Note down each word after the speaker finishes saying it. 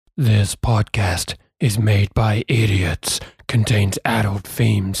This podcast is made by idiots, contains adult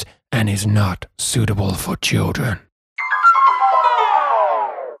themes, and is not suitable for children.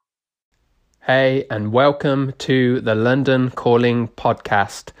 Hey, and welcome to the London Calling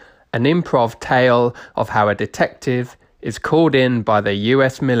podcast, an improv tale of how a detective is called in by the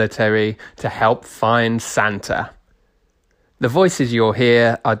US military to help find Santa. The voices you'll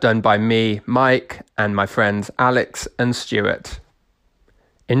hear are done by me, Mike, and my friends Alex and Stuart.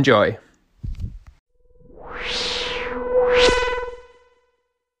 Enjoy.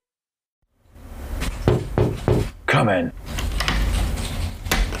 Come in.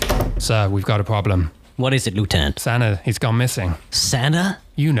 Sir, we've got a problem. What is it, Lieutenant? Santa, he's gone missing. Santa?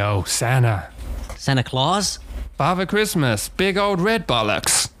 You know, Santa. Santa Claus? Father Christmas, big old red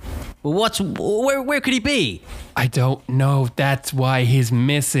bollocks. Where could he be? I don't know, that's why he's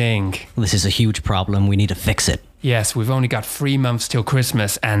missing. This is a huge problem. We need to fix it. Yes, we've only got 3 months till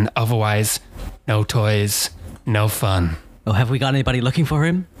Christmas, and otherwise, no toys, no fun. Oh, have we got anybody looking for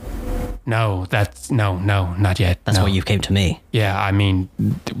him? No, not yet. That's no. why you came to me. Yeah, I mean,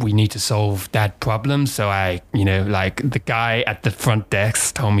 we need to solve that problem, so the guy at the front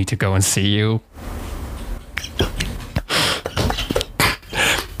desk told me to go and see you.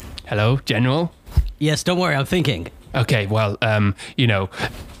 Hello, General? Yes, don't worry, I'm thinking. Okay, well,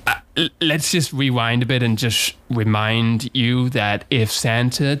 let's just rewind a bit and just remind you that if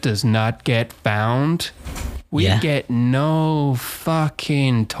Santa does not get found, we get no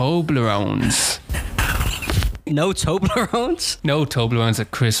fucking Toblerones. No Toblerones? No Toblerones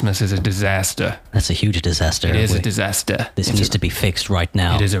at Christmas is a disaster. That's a huge disaster. It is a disaster. This needs to be fixed right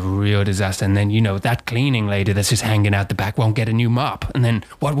now. It is a real disaster. And then, that cleaning lady that's just hanging out the back won't get a new mop. And then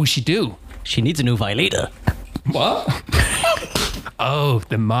what will she do? She needs a new violator. What? Oh,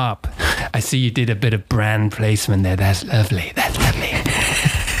 the mop. I see you did a bit of brand placement there. That's lovely.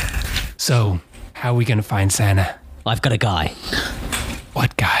 So, how are we going to find Santa? I've got a guy.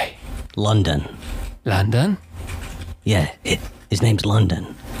 What guy? London. London? Yeah, his name's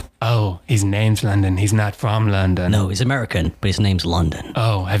London. Oh, his name's London. He's not from London. No, he's American, but his name's London.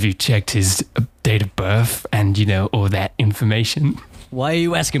 Oh, have you checked his date of birth and, all that information? Why are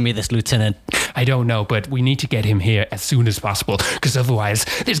you asking me this, Lieutenant? I don't know, but we need to get him here as soon as possible, because otherwise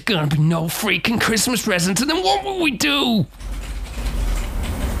there's gonna be no freaking Christmas presents, and then what will we do?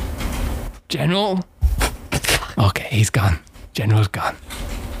 General? Okay, he's gone. General's gone.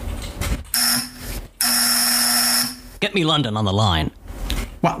 Get me London on the line.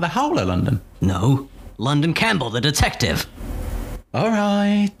 What, the whole of London? No, London Campbell, the detective. All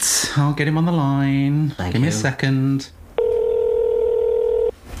right, I'll get him on the line. Thank Give me you. a second.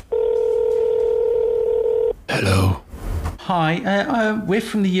 Hello? Hi, we're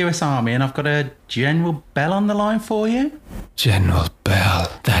from the US Army, and I've got a General Bell on the line for you. General Bell.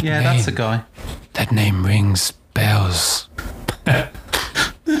 That Yeah, name, that's the guy. That name rings bells.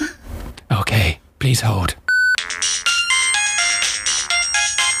 Okay, please hold.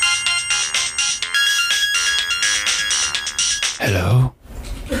 Hello?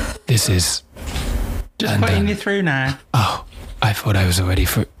 This is Just putting you through now. Oh, I thought I was already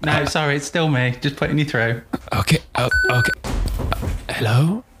for... No, sorry, it's still me. Just putting you through. Okay, okay.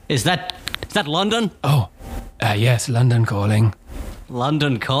 Hello? Is that London? Oh, yes, London calling.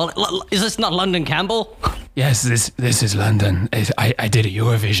 London call? Is this not London Campbell? Yes, this is London. I did a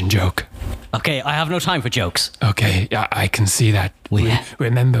Eurovision joke. Okay, I have no time for jokes. Okay, I can see that.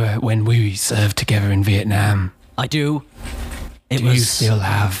 Remember when we served together in Vietnam? I do. Do you still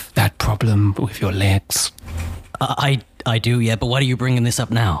have that problem with your legs? I do, yeah, but why are you bringing this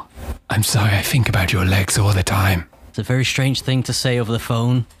up now? I'm sorry, I think about your legs all the time. It's a very strange thing to say over the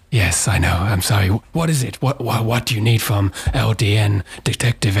phone. Yes, I know. I'm sorry. What is it? What do you need from LDN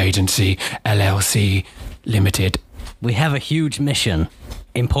Detective Agency LLC Limited? We have a huge mission.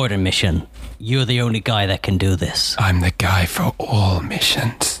 Important mission. You're the only guy that can do this. I'm the guy for all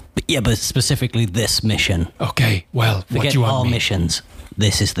missions. But specifically this mission. Okay, well, Forget what do you want all me? missions.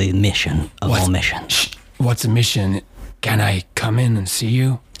 This is the mission of all missions. What's the mission? Can I come in and see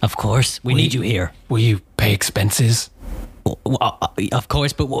you? Of course, we need you here. Will you pay expenses? Of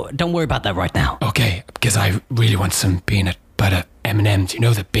course, but don't worry about that right now. Okay, because I really want some peanut butter M&Ms. You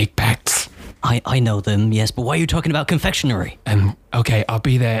know the big packs? I know them, yes, but why are you talking about confectionery? Okay, I'll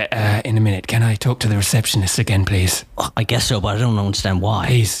be there in a minute. Can I talk to the receptionist again, please? I guess so, but I don't understand why.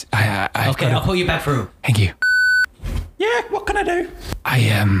 Please, I'll pull you back through. Thank you. Yeah, what can I do?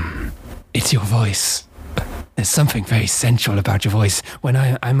 It's your voice. There's something very sensual about your voice. When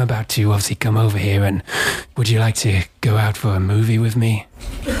I'm about to obviously come over here, and would you like to go out for a movie with me?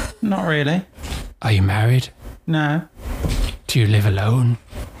 Not really. Are you married? No. Do you live alone?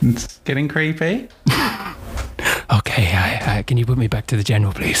 It's getting creepy. Okay, can you put me back to the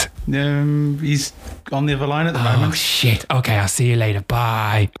general, please? He's on the other line at the Oh, moment. shit. Okay, I'll see you later.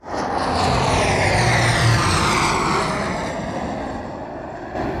 Bye.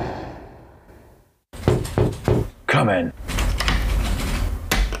 Come in.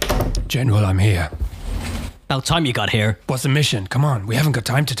 General, I'm here. About time you got here. What's the mission? Come on, we haven't got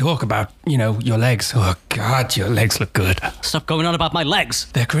time to talk about, your legs. Oh, God, your legs look good. Stop going on about my legs.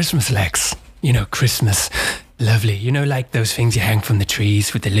 They're Christmas legs. Christmas. Lovely. Like those things you hang from the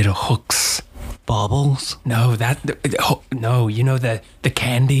trees with the little hooks. Baubles? No, no, the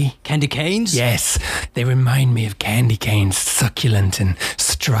candy. Candy canes? Yes, they remind me of candy canes, succulent and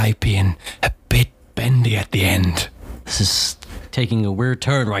stripy and a bit bendy at the end. This is taking a weird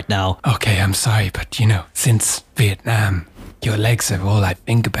turn right now. Okay, I'm sorry, but since Vietnam, your legs are all I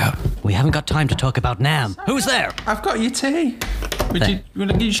think about. We haven't got time to talk about Nam. Who's there? I've got your tea. Would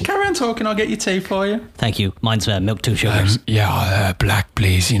you just carry on talking? I'll get your tea for you. Thank you. Mine's milk, 2 sugars. Black,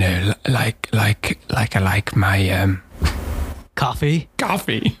 please. Like I like my Coffee?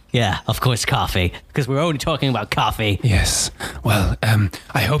 coffee. Yeah, of course, coffee. Because we're only talking about coffee. Yes. Well,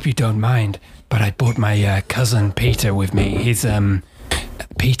 I hope you don't mind, but I brought my cousin Peter with me.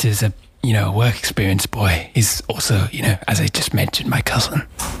 Peter's a work experience boy. He's also, as I just mentioned, my cousin.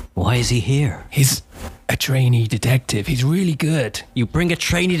 Why is he here? He's a trainee detective. He's really good. You bring a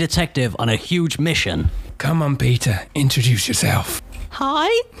trainee detective on a huge mission. Come on, Peter. Introduce yourself. Hi?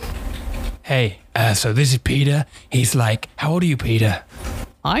 Hey, so this is Peter. He's like, how old are you, Peter?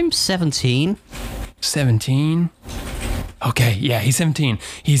 I'm 17. 17? Okay, yeah, he's 17.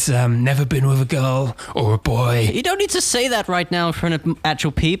 He's never been with a girl or a boy. You don't need to say that right now in front of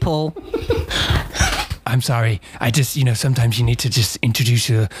actual people. I'm sorry. I just, sometimes you need to just introduce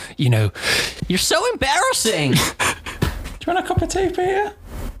your, You're so embarrassing. Do you want a cup of tea, Peter?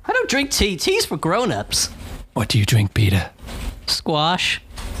 I don't drink tea. Tea's for grown-ups. What do you drink, Peter? Squash.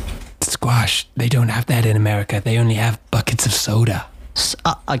 Squash. They don't have that in America. They only have buckets of soda.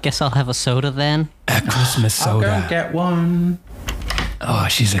 I guess I'll have a soda then. A Christmas soda. I'll go and get one. Oh,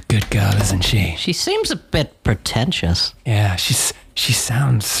 she's a good girl, isn't she? She seems a bit pretentious. Yeah, she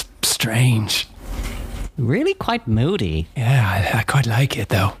sounds strange. Really quite moody. Yeah, I quite like it,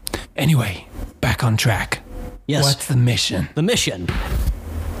 though. Anyway, back on track. Yes. What's the mission? The mission.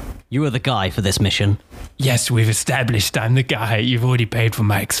 You are the guy for this mission. Yes, we've established I'm the guy. You've already paid for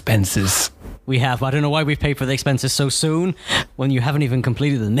my expenses. We have. I don't know why we've paid for the expenses so soon when you haven't even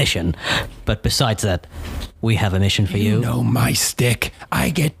completed the mission. But besides that, we have a mission for you. You know my stick. I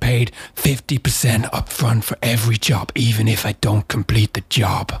get paid 50% up front for every job, even if I don't complete the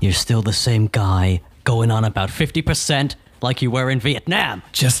job. You're still the same guy going on about 50% like you were in Vietnam.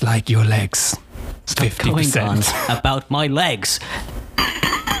 Just like your legs. Stop 50%. going on about my legs.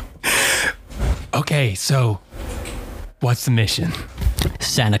 Okay, so what's the mission?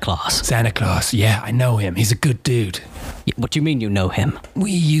 Santa Claus. Santa Claus. Yeah, I know him. He's a good dude. What do you mean you know him?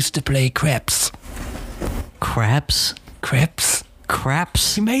 We used to play crepes. Crabs? Crepes?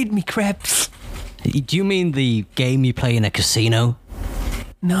 Craps? He made me crepes. Do you mean the game you play in a casino?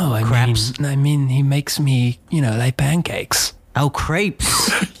 No, Craps? I mean he makes me, like pancakes. Oh, crepes.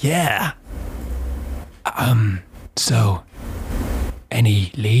 Yeah. So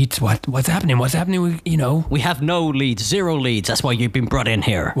any leads? What's happening? What's happening with, We have no leads, 0 leads. That's why you've been brought in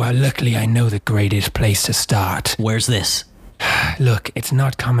here. Well, luckily I know the greatest place to start. Where's this? Look, it's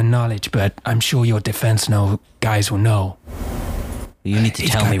not common knowledge, but I'm sure your defense guys will know. You need to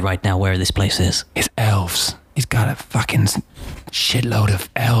He's tell me got- right now where this place is. It's elves. He's got a fucking shitload of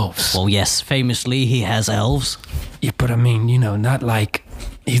elves. Well, yes, famously he has elves. Yeah, but I mean, not like...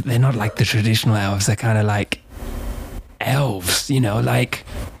 They're not like the traditional elves. They're kind of like elves, like...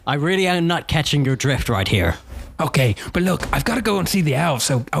 I really am not catching your drift right here. Okay, but look, I've got to go and see the elves,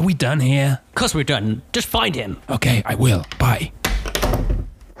 so are we done here? 'Cause we're done. Just find him. Okay, I will. Bye.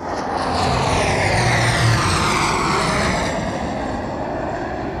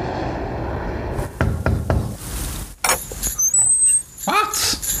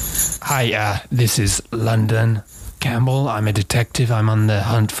 What? Hi, this is London Campbell. I'm a detective. I'm on the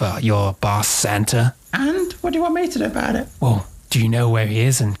hunt for your boss, Santa. And what do you want me to do about it? Well, do you know where he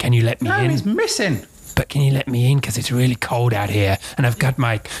is, and can you let me No, in? he's missing. But can you let me in? Because it's really cold out here, and I've got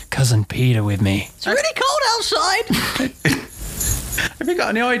my cousin Peter with me. It's really cold outside. Have you got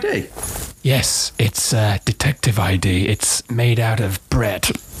any ID? Yes, it's detective ID. It's made out of bread.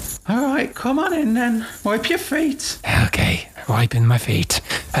 All right, come on in then. Wipe your feet. Okay, wiping my feet.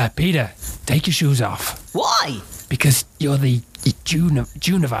 Peter, take your shoes off. Why? Because you're the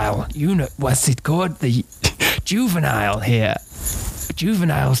juvenile. What's it called? The juvenile here.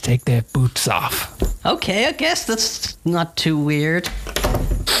 juveniles take their boots off. Okay, I guess that's not too weird.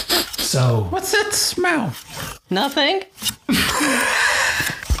 So, What's that smell? Nothing?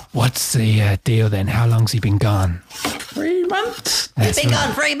 what's the deal then? How long's he been gone? 3 months? That's Been right.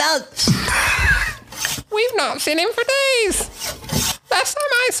 gone 3 months. We've not seen him for days. Last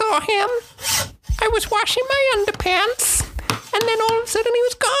time I saw him, I was washing my underpants, and then all of a sudden he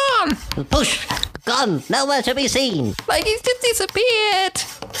was gone. Push. Gone. Nowhere to be seen. Like he's just disappeared.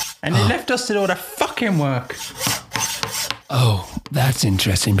 And he left us to do all the fucking work. Oh, that's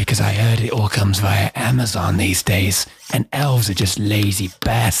interesting because I heard it all comes via Amazon these days, and elves are just lazy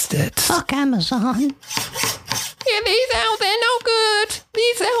bastards. Fuck Amazon. Yeah, these elves, they're no good.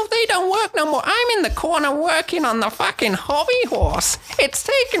 These elves, they don't work no more. I'm in the corner working on the fucking hobby horse. It's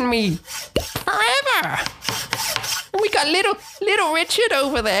taken me forever. And we got little Richard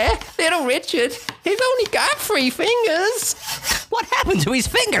over there. Little Richard, he's only got 3 fingers. What happened to his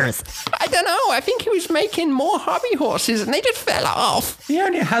fingers? I don't know. I think he was making more hobby horses and they just fell off. He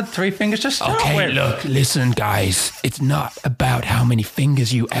only had 3 fingers to start Okay, with. look, listen, guys. It's not about how many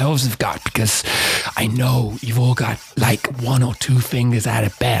fingers you elves have got, because I know you've all got like 1 or 2 fingers at a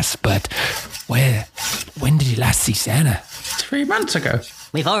best, but when did you last see Santa? 3 months ago.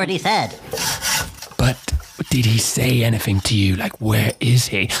 We've already said. But did he say anything to you? Like, where is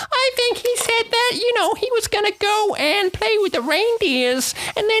he? I think he said that, he was going to go and play with the reindeers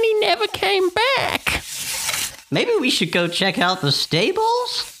and then he never came back. Maybe we should go check out the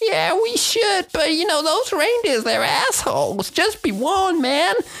stables? Yeah, we should, but those reindeers, they're assholes. Just be warned,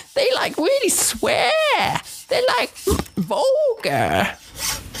 man. They really swear. They're vulgar.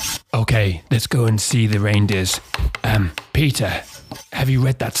 Okay, let's go and see the reindeers. Peter, have you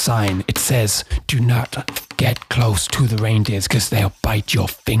read that sign? It says, do not get close to the reindeers because they'll bite your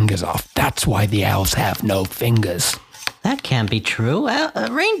fingers off. That's why the elves have no fingers. That can't be true.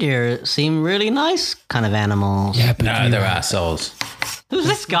 Reindeer seem really nice kind of animals. Yeah, but No, they're assholes. Who's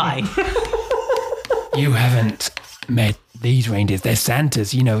this guy? you haven't met these reindeers. They're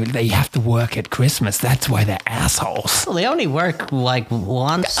Santas. They have to work at Christmas. That's why they're assholes. Well, they only work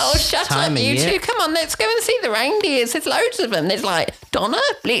once Oh, shut time up, a you year. two. Come on, let's go and see the reindeers. There's loads of them. There's Donna,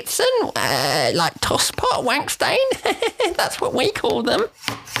 Blitzen, Tosspot, Wankstein. That's what we call them.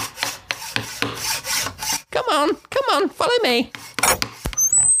 Come on, follow me.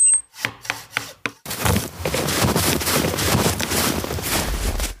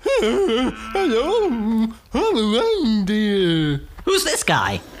 Hello, I'm a reindeer. Who's this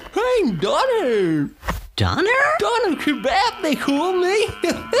guy? I'm Donner. Donner? Donner Kebab, they call me.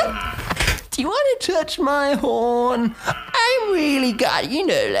 Do you want to touch my horn? I'm really got,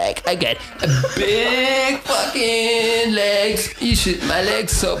 I got big fucking legs. You shoot my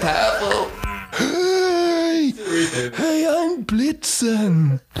legs so powerful. Hey, I'm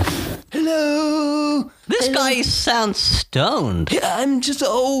Blitzen. Hello. This guy sounds stoned. Yeah, I'm just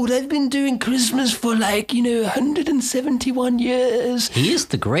old. I've been doing Christmas for 171 years. He is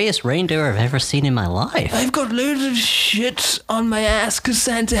the greyest reindeer I've ever seen in my life. I've got loads of shit on my ass because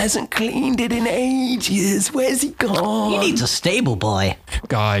Santa hasn't cleaned it in ages. Where's he gone? He needs a stable boy.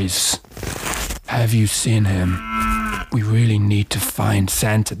 Guys, have you seen him? We really need to find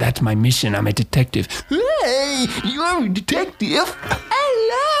Santa. That's my mission. I'm a detective. Hey, you're a detective?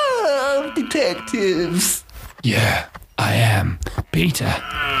 I love detectives. Yeah, I am. Peter,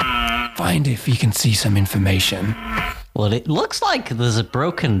 find if you can see some information. Well, it looks like there's a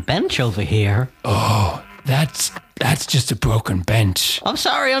broken bench over here. Oh, that's just a broken bench. I'm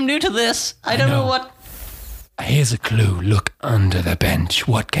sorry, I'm new to this. I don't know know. what... Here's a clue. Look under the bench.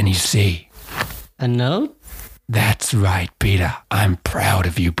 What can you see? A note? That's right, Peter. I'm proud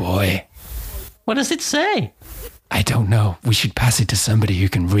of you, boy. What does it say? I don't know. We should pass it to somebody who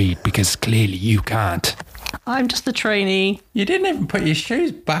can read because clearly you can't. I'm just a trainee. You didn't even put your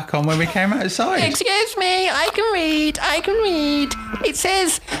shoes back on when we came outside. Excuse me, I can read. It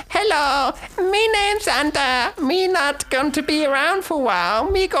says, hello, me name's Santa. Me not going to be around for a while.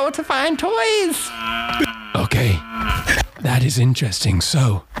 Me go to find toys. Okay, that is interesting.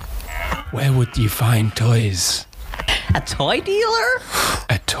 So, where would you find toys? A toy dealer?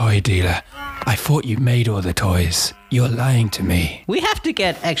 A toy dealer. I thought you made all the toys. You're lying to me. We have to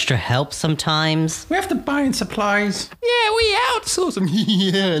get extra help sometimes. We have to buy in supplies. Yeah, we outsource them.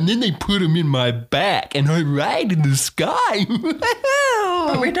 Yeah, and then they put them in my back and I ride in the sky.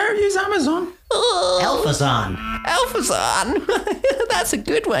 But we don't use Amazon. Alphazon. Alphazon. That's a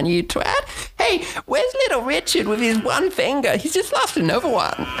good one, you twat. Hey, where's little Richard with his one finger? He's just lost another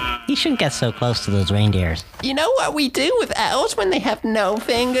one. He shouldn't get so close to those reindeers. You know what we do with owls when they have no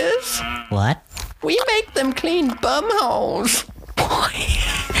fingers? What? We make them clean bum holes.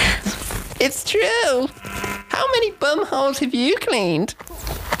 It's true. How many bum holes have you cleaned?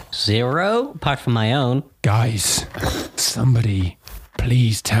 0, apart from my own. Guys, somebody,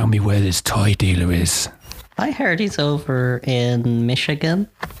 please tell me where this toy dealer is. I heard he's over in Michigan.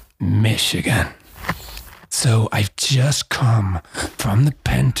 Michigan. So I've just come from the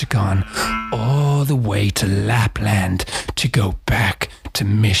Pentagon all the way to Lapland to go back to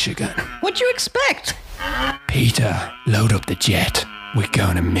Michigan. What'd you expect? Peter, load up the jet. We're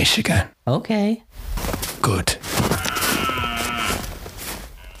going to Michigan. Okay. Good.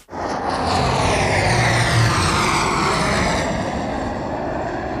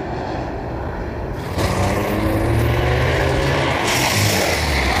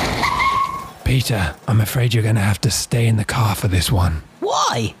 Peter, I'm afraid you're going to have to stay in the car for this one.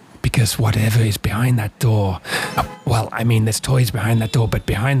 Why? Because whatever is behind that door, there's toys behind that door, but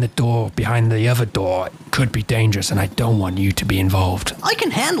behind the other door, could be dangerous, and I don't want you to be involved. I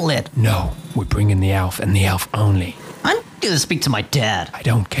can handle it. No, we're bringing the elf, and the elf only. I'm gonna speak to my dad. I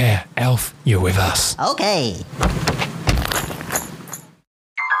don't care. Elf, you're with us. Okay.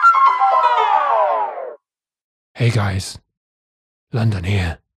 Hey guys, London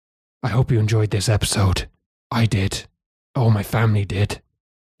here. I hope you enjoyed this episode. I did. All my family did.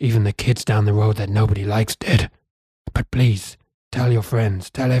 Even the kids down the road that nobody likes did. But please, tell your friends,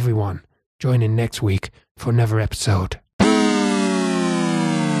 tell everyone. Join in next week for another episode.